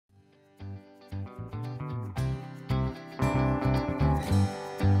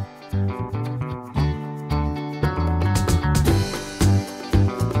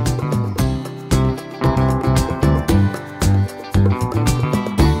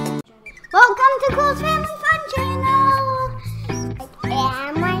Uncle's Family Fun Channel.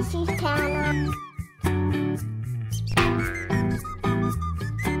 And my sis channel.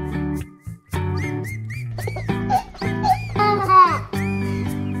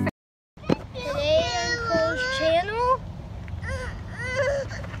 Today on Uncle's channel,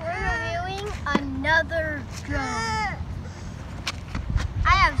 we're reviewing another drone.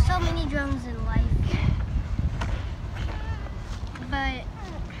 I have so many drones in life, but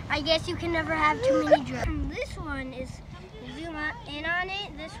I guess you can never have too many drones. This one is, zoom in on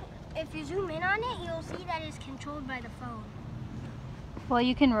it. If you zoom in on it, you'll see that it's controlled by the phone. Well,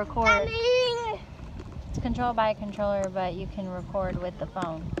 you can record. It's controlled by a controller, but you can record with the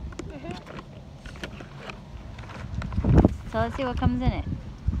phone. So let's see what comes in it.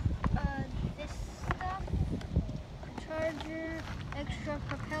 This stuff, a charger, extra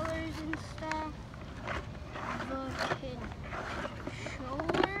propellers and stuff, the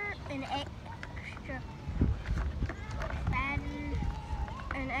controller, an extra battery,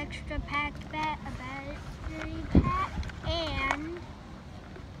 an extra packed a battery pack, and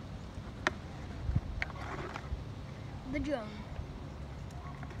the drone.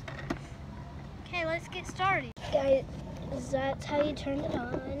 Okay, let's get started. Guys, that's how you turn it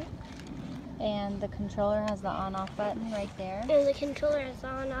on. And the controller has the on-off button right there. And the controller has the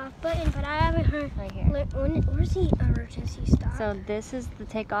on-off button, but I haven't heard. Right here. Where's the emergency stop? So this is the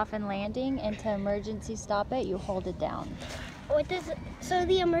takeoff and landing, and to emergency stop it, you hold it down. What does it, so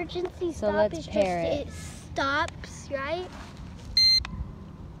the emergency stop let's is just pair it stops, right?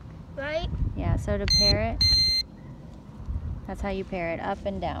 Right? Yeah, so to pair it, that's how you pair it, up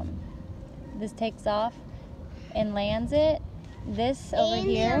and down. This takes off and lands it. This over and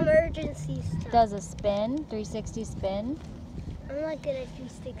here the emergency stop does a spin, 360 spin. I'm not good at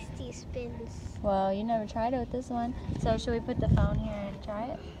 360 spins. Well, you never tried it with this one. So should we put the phone here and try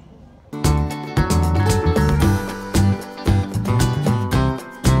it?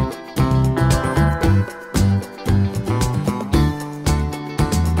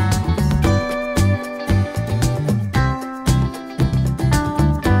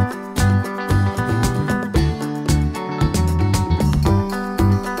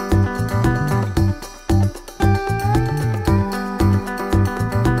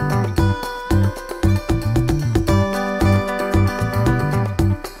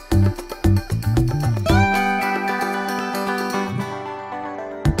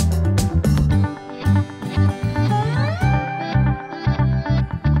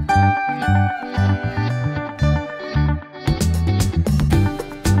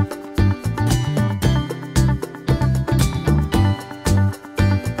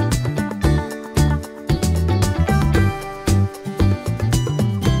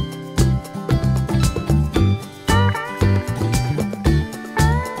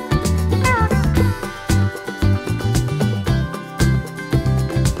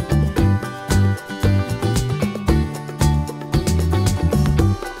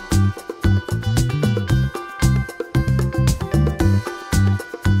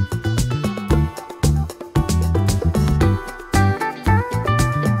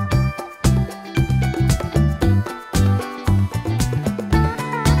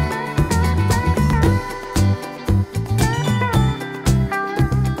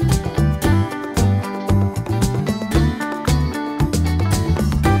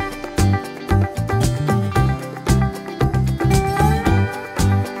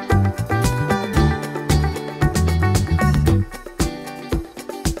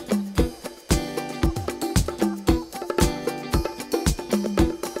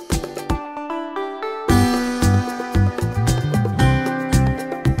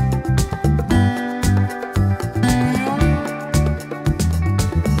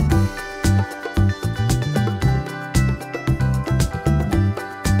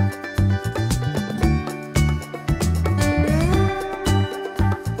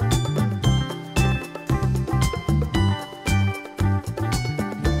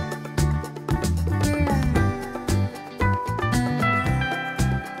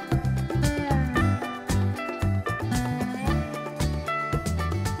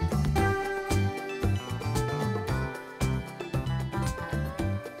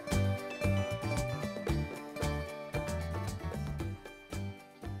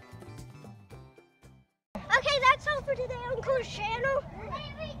 Okay, that's all for today on Uncle's channel.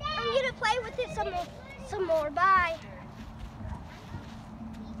 I'm gonna play with it some more. Bye.